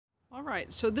All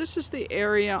right, so this is the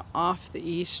area off the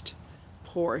east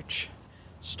porch.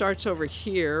 Starts over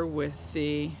here with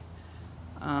the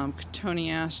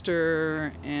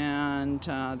cotoneaster and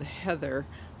the heather,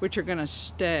 which are going to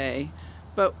stay.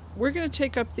 But we're going to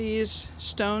take up these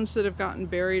stones that have gotten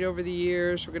buried over the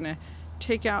years. We're going to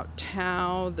take out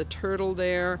Tau, the turtle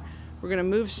there. We're going to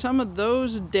move some of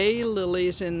those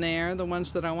daylilies in there, the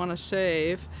ones that I want to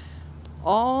save,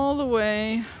 all the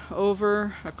way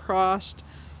over across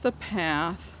the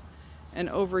path and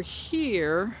over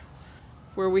here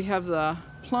where we have the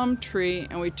plum tree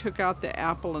and we took out the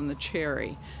apple and the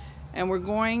cherry. And we're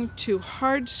going to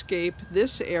hardscape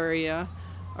this area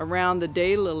around the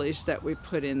daylilies that we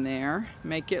put in there,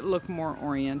 make it look more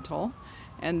oriental.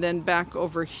 And then back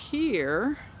over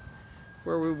here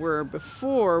where we were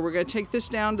before, we're going to take this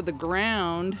down to the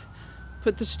ground,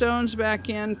 put the stones back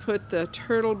in, put the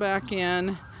turtle back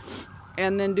in,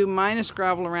 and then do minus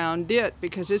gravel around it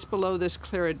because it's below this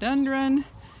clerodendron,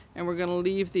 and we're going to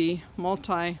leave the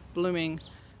multi-blooming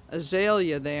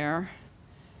azalea there.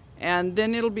 And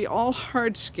then it'll be all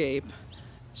hardscape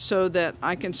so that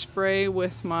I can spray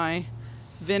with my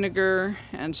vinegar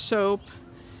and soap,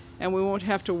 and we won't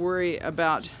have to worry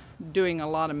about doing a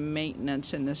lot of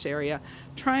maintenance in this area.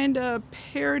 Trying to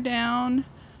pare down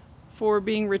for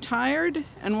being retired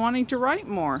and wanting to write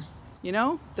more. You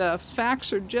know, the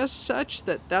facts are just such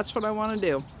that that's what I want to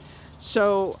do.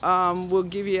 So we'll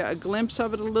give you a glimpse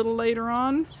of it a little later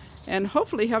on and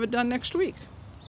hopefully have it done next week.